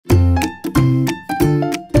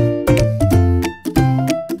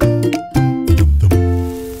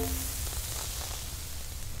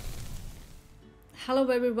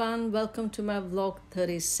everyone, welcome to my vlog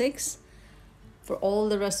 36. For all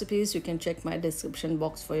the recipes you can check my description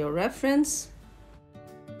box for your reference.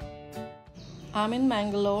 I'm in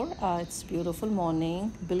Mangalore. It's beautiful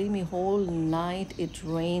morning. Believe me, whole night it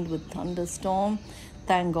rained with thunderstorm.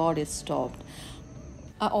 Thank God it stopped.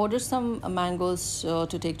 I ordered some mangoes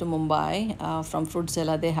to take to Mumbai from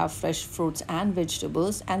Fruitzilla. They have fresh fruits and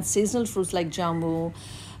vegetables and seasonal fruits like jambu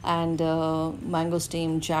and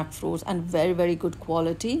mangosteen, jackfruits, and very good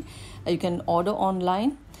quality. You can order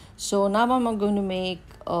online. So now I'm going to make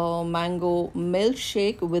a mango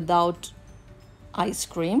milkshake without ice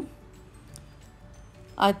cream.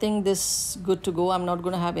 I think this is good to go. I'm not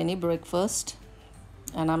going to have any breakfast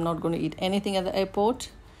and I'm not going to eat anything at the airport.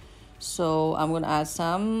 So I'm going to add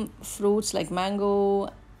some fruits like mango,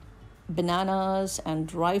 bananas and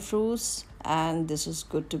dry fruits, and this is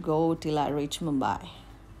good to go till I reach Mumbai.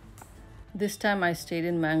 This time I stayed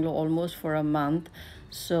in Mangalore almost for a month.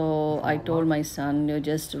 So I told my son, you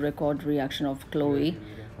just record reaction of Chloe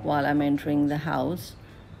while I'm entering the house.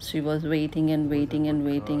 She was waiting and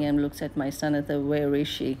looks at my son and said, where is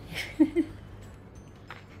she?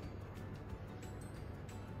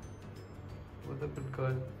 What's a good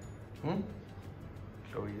girl?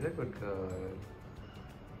 Chloe is a good girl.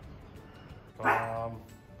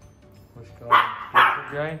 Push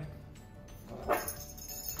behind.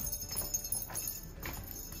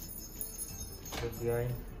 Get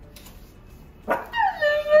behind.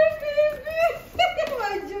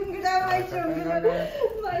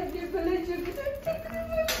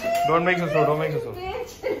 Don't make so.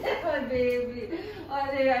 My baby. I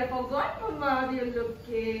forgot, Mama, how you're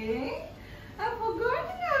looking. I forgot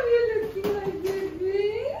how you're looking, my baby.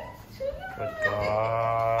 Good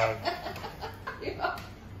God.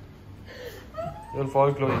 You'll fall,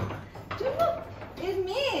 Chloe. It's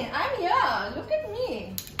me. I'm here. Look at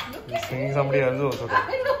me. You're singing somebody else also. I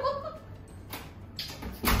know.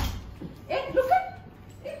 Hey, look at.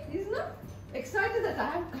 Hey, he's not excited that I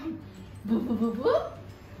have come. Boo, boo, boo, boo.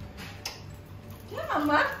 Yeah,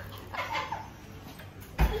 Mama.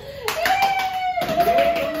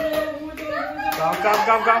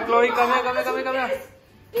 Come, Chloe, come here.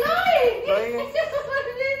 Chloe.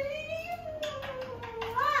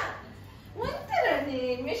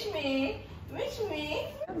 Miss me.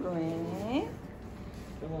 Chloe.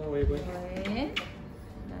 Come on, wait. Chloe.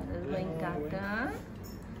 That is my Tata.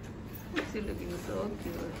 She's looking so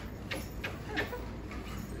cute.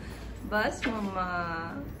 Bus, Mama.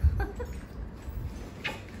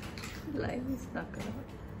 Life is stuck around.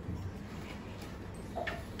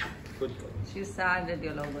 Good girl. She's sad that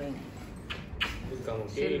you're not going. Come,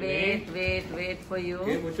 She'll wait for you.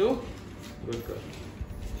 Okay, Mucho. Good girl.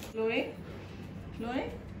 Chloe,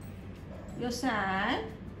 you're sad?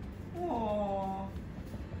 Oh,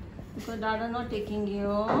 because Dada not taking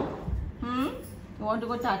you. You want to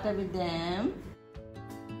go Tata with them?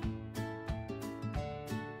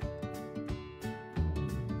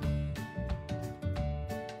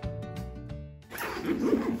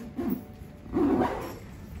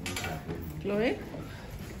 Chloe,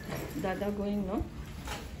 Dada going, no?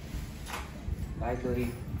 Bye, Chloe.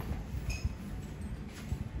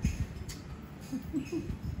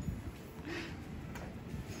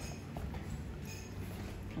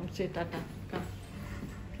 Come say Tata.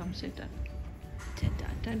 Come say Tata. Say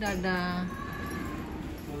Tata, Dada.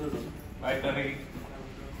 Bye, Chloe.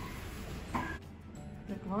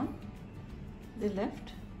 They're gone? They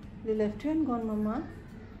left? They left you and gone, Mama?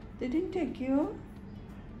 They didn't take you?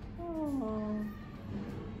 Oh,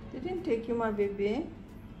 they didn't take you, my baby.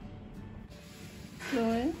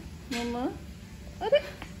 Chloe, Mama. Arre,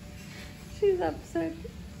 she's upset.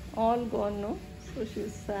 All gone, no? So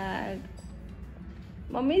she's sad.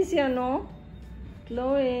 Mommy's here, no?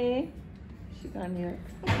 Chloe. She can't hear.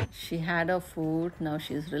 She had her food. Now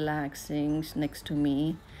she's relaxing next to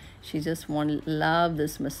me. She just love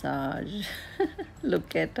this massage.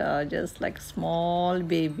 Look at her, just like a small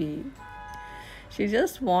baby. She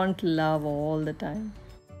just want love all the time.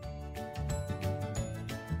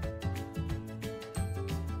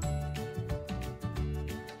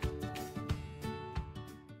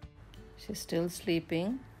 She's still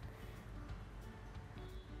sleeping.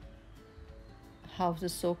 House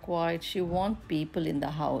is so quiet. She wants people in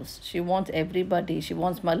the house. She wants everybody. She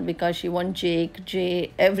wants Malvika. She wants Jake,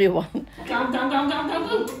 Jay, everyone. Come.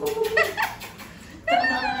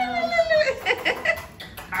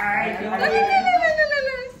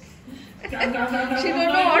 She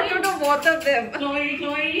don't know what to do, both of them.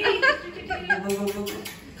 Chloe.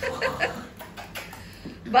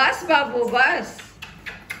 Bus, Babu, bus.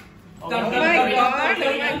 Oh my God.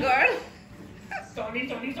 Sorry.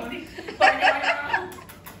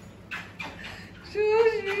 So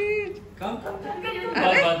sweet. Come.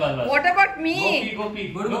 Bye. What about me? Go pee.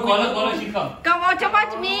 Go to collar, she'll come. Come, what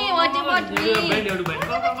about me? What about me? Bend, you have to bend.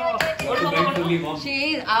 Go to bend fully, mom.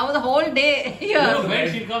 She is out the whole day here. Go to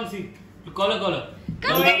bend, she'll come, see. Collar.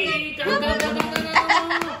 Come, baby. Go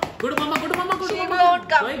to mama. She won't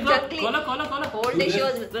come. Collar. Whole day she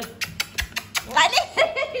was...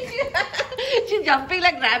 She's jumping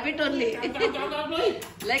like rabbit only.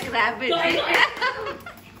 Like rabbit.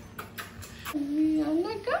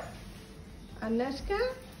 Anushka?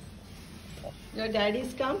 Your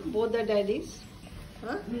daddies come? Both the daddies?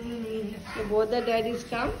 Huh? So both the daddies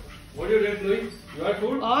come? What are you doing, Chloe? You are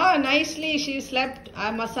food? Oh, nicely. She slept.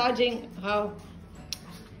 I'm massaging her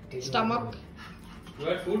stomach. You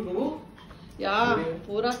are food, Babu? Yeah,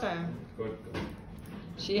 pura ka. Good.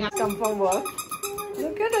 She has come from work.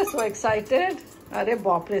 Look at her, so excited. Arey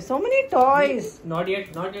bapre, so many toys. Not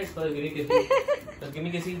yet. First, give me kissy. Give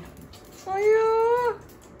me kissy. So you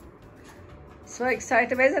so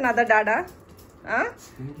excited. Where's another dada? Huh?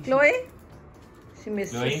 Chloe? She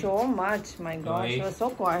missed you so much. My God, she was so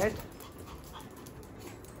quiet.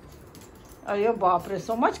 Arey bapre,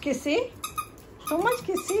 so much kissy.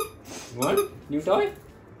 What? New toy?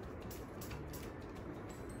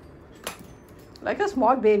 Like a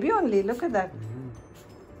small baby only. Look at that.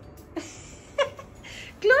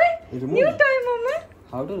 Chloe, new toy, mama.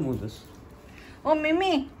 How to remove this? Oh,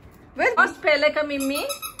 Mimi. Where's first pehle ka Mimi?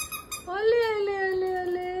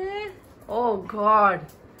 Ole. Oh, God.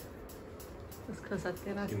 She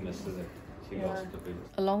messes it. She lost the page.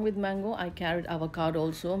 Along with mango, I carried avocado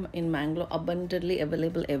also in Mangalore, abundantly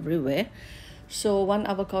available everywhere. So one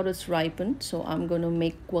avocado is ripened, so I'm going to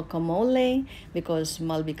make guacamole because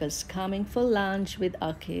Malvika's coming for lunch with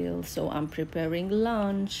Akhil. So I'm preparing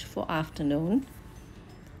lunch for afternoon.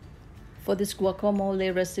 For this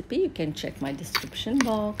guacamole recipe, you can check my description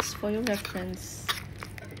box for your reference.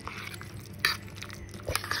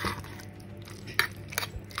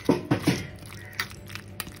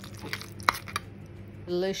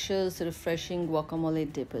 Delicious, refreshing guacamole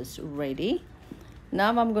dip is ready.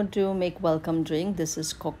 Now I'm going to make welcome drink. This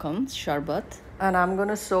is Kokum Sherbet. And I'm going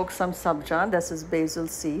to soak some sabja. This is basil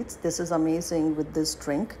seeds. This is amazing with this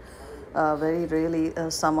drink. Really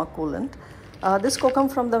summer coolant. This kokum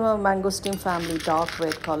from the mangosteen family, dark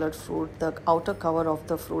red colored fruit. The outer cover of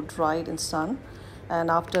the fruit dried in sun. And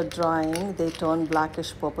after drying, they turn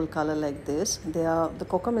blackish purple color like this. The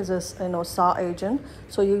kokum is a sour agent,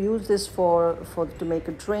 so you use this to make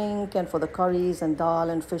a drink and for the curries and dal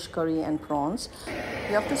and fish curry and prawns.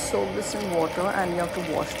 You have to soak this in water and you have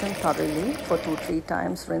to wash them thoroughly for 2-3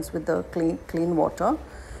 times. Rinse with the clean water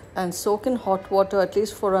and soak in hot water at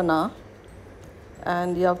least for an hour.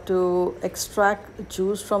 And you have to extract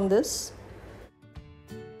juice from this.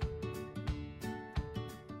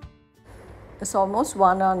 It's almost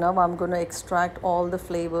 1 hour now. I'm going to extract all the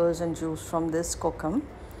flavors and juice from this kokum.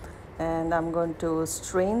 And I'm going to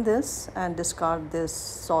strain this and discard these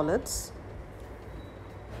solids.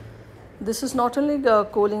 This is not only a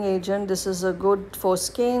cooling agent, this is a good for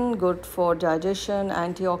skin, good for digestion,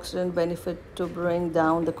 antioxidant benefit to bring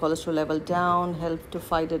down the cholesterol level down, help to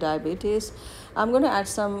fight the diabetes. I'm going to add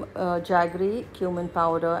some jaggery, cumin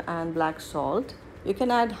powder and black salt. You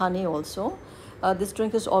can add honey also. This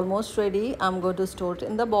drink is almost ready. I'm going to store it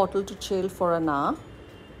in the bottle to chill for an hour.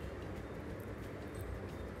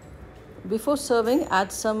 Before serving,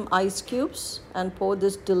 add some ice cubes and pour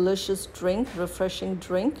this delicious drink, refreshing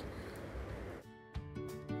drink.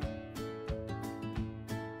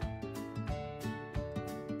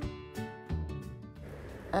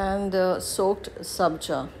 And soaked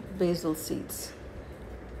sabja, basil seeds.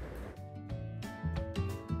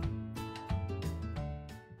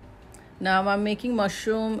 Now I'm making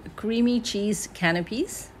mushroom creamy cheese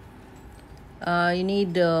canapes. You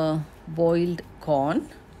need boiled corn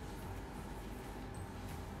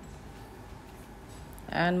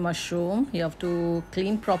and mushroom. You have to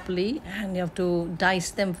clean properly and you have to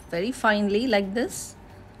dice them very finely like this.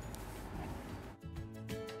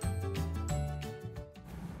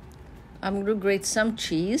 I'm going to grate some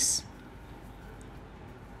cheese.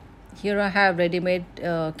 Here I have ready-made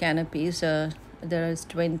canapes. There is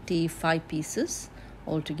 25 pieces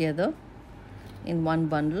altogether in one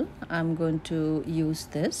bundle. I'm going to use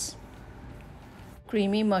this.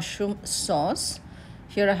 Creamy mushroom sauce.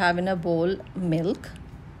 Here I have in a bowl milk,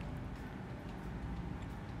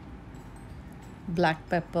 black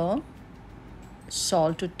pepper,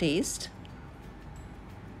 salt to taste,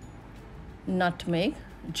 nutmeg,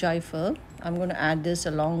 jaifal. I'm going to add this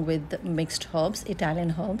along with mixed herbs,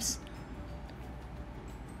 Italian herbs,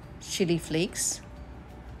 chili flakes,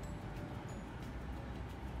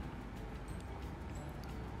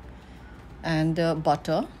 and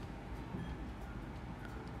butter,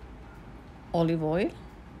 olive oil,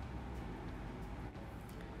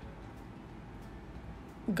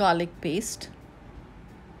 garlic paste,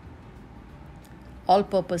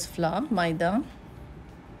 all-purpose flour, Maida,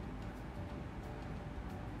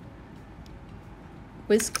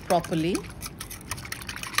 whisk properly,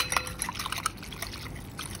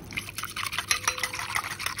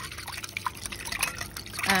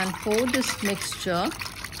 and pour this mixture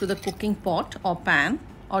to the cooking pot or pan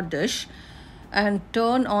or dish and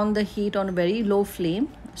turn on the heat on a very low flame.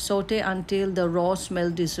 Saute until the raw smell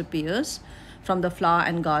disappears from the flour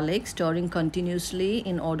and garlic, stirring continuously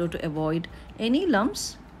in order to avoid any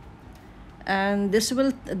lumps. And the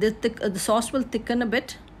sauce will thicken a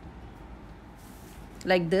bit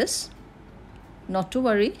like this, not to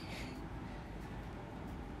worry,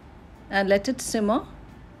 and let it simmer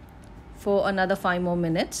for another 5 more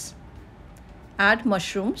minutes. Add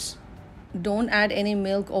mushrooms. Don't add any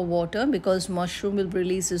milk or water because mushroom will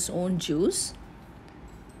release its own juice.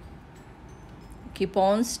 Keep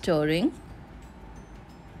on stirring.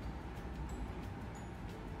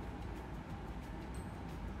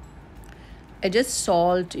 Adjust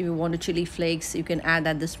salt. If you want chili flakes, you can add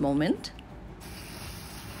at this moment.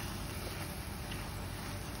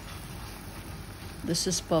 This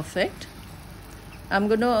is perfect. I'm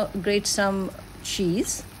going to grate some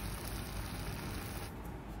cheese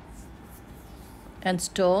and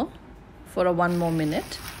stir for 1 more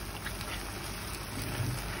minute.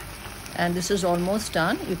 And this is almost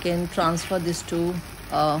done. You can transfer this to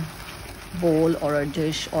a bowl or a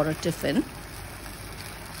dish or a tiffin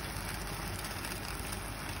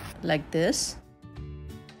like this.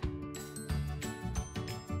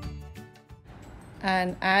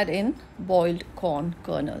 And add in boiled corn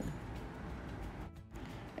kernel.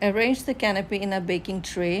 Arrange the canapé in a baking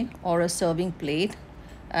tray or a serving plate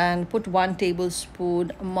and put 1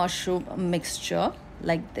 tablespoon mushroom mixture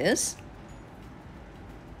like this.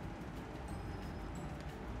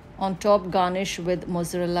 On top, garnish with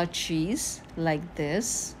mozzarella cheese like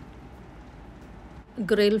this.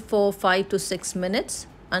 Grill for 5 to 6 minutes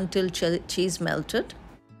until cheese melted.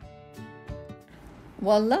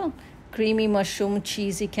 Voila! Creamy mushroom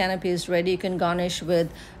cheesy canapé is ready. You can garnish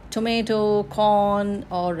with tomato, corn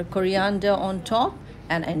or coriander on top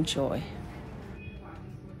and enjoy.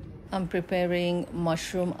 I'm preparing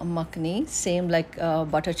mushroom makhani, same like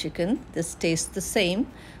butter chicken. This tastes the same,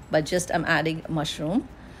 but just I'm adding mushroom.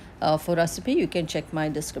 For recipe, you can check my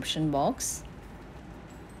description box.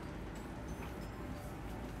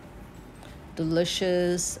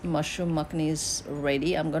 Delicious mushroom makhani is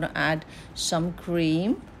ready. I'm going to add some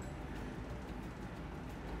cream.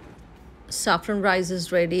 Saffron rice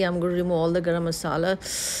is ready. I'm going to remove all the garam masala.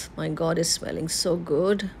 My God, it's smelling so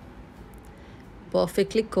good.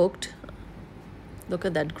 Perfectly cooked. Look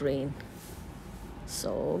at that grain.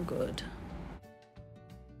 So good.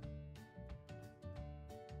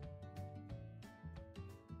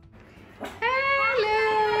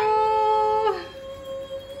 Hello!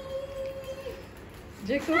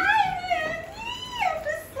 Jacob. Hi,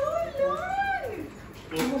 after so long!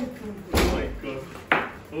 Oh my god.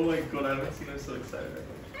 Oh my god, I haven't seen her so excited.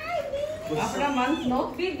 After a month, no?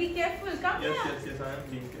 Babe, be careful. Come here. Yes, I am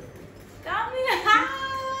being careful. Come here.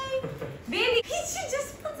 Hi. Baby, she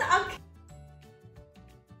just puts out.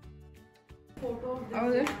 How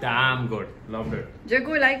was it? Damn good. Loved it. Jacob,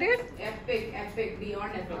 you liked it? Epic,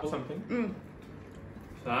 beyond epic. Something?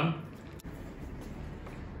 Sam?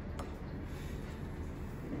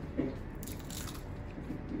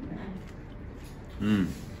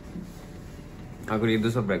 I could eat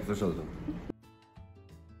this for breakfast also.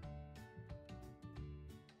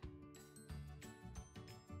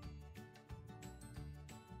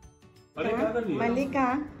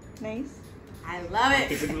 Malika, nice. I love it.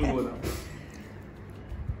 Typical Goa.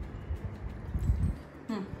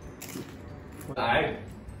 Right.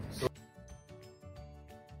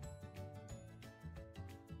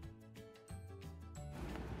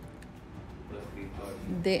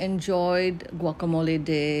 They enjoyed guacamole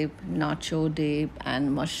dip, nacho dip,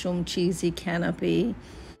 and mushroom cheesy canapé.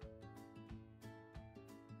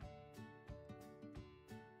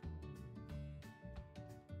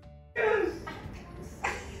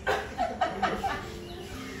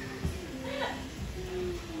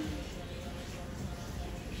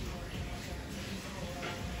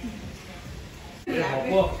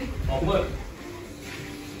 Hopper.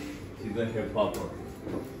 She's a hip hopper.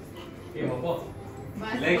 Hey, Hopper.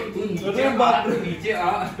 Like, तू नीचे आ, तू नीचे आ.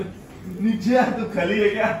 नीचे आ तो खाली है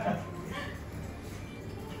क्या?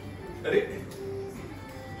 अरे.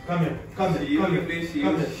 Come here. She only plays,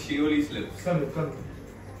 she only slips. Come here.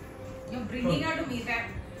 You're bringing her to me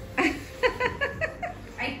time.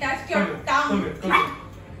 I touched your Come tongue. here, come here.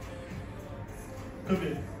 Come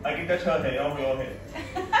here. I can touch her hair, your hair.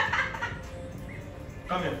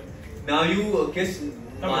 Come here. Now you kiss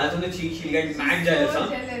Maz on the cheek, she'll get mad jealous, So huh?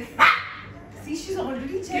 jealous. See, she's already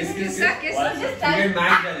jealous. Kiss, kiss, Kiss, kiss. so just She'll touch. get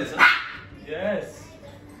mad jealous, huh? Yes.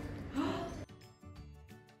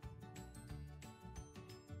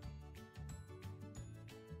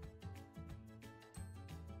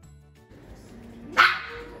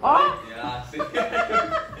 Oh Yeah, see.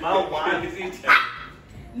 Now why is he telling?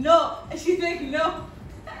 no, she's like no.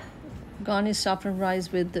 Garnish saffron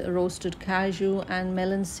rice with roasted cashew and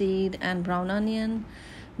melon seed and brown onion,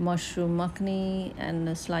 mushroom makhni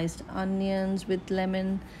and sliced onions with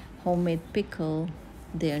lemon, homemade pickle.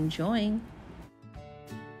 They're enjoying.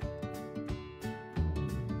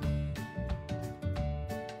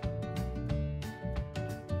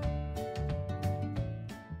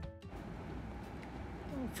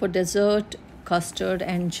 For dessert, custard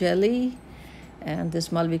and jelly, and this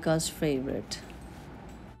Malvika's favorite.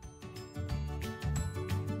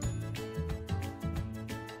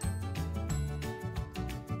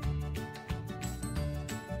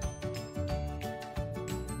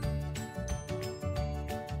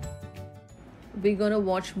 We're gonna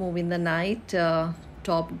watch movie in the night,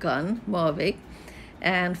 Top Gun, Maverick,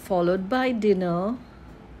 and followed by dinner.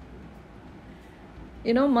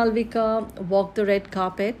 You know, Malvika walked the red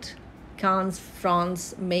carpet, Cannes,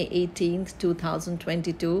 France, May 18th,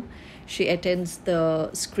 2022. She attends the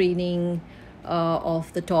screening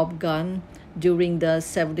of the Top Gun during the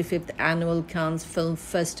 75th Annual Cannes Film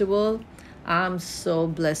Festival. I'm so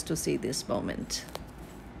blessed to see this moment.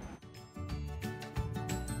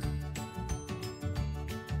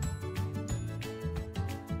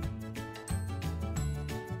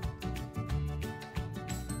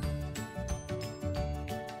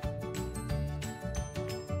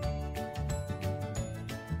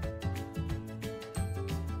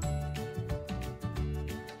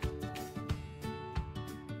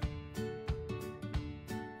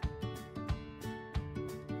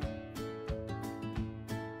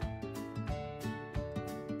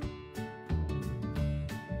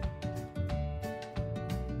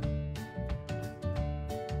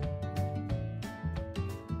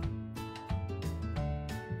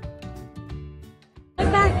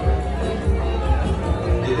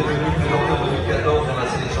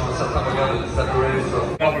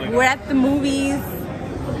 We're at the movies.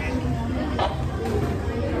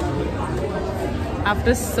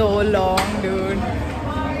 After so long, dude.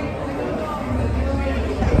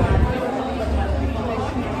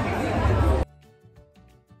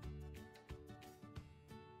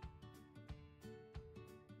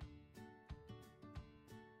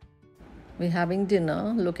 We're having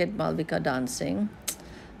dinner. Look at Malvika dancing.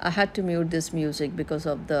 I had to mute this music because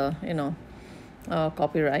of the,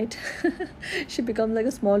 copyright. She becomes like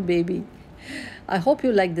a small baby. I hope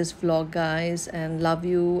you like this vlog, guys, and love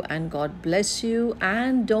you and God bless you.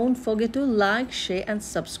 And don't forget to like, share and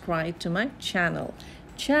subscribe to my channel.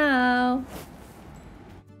 Ciao.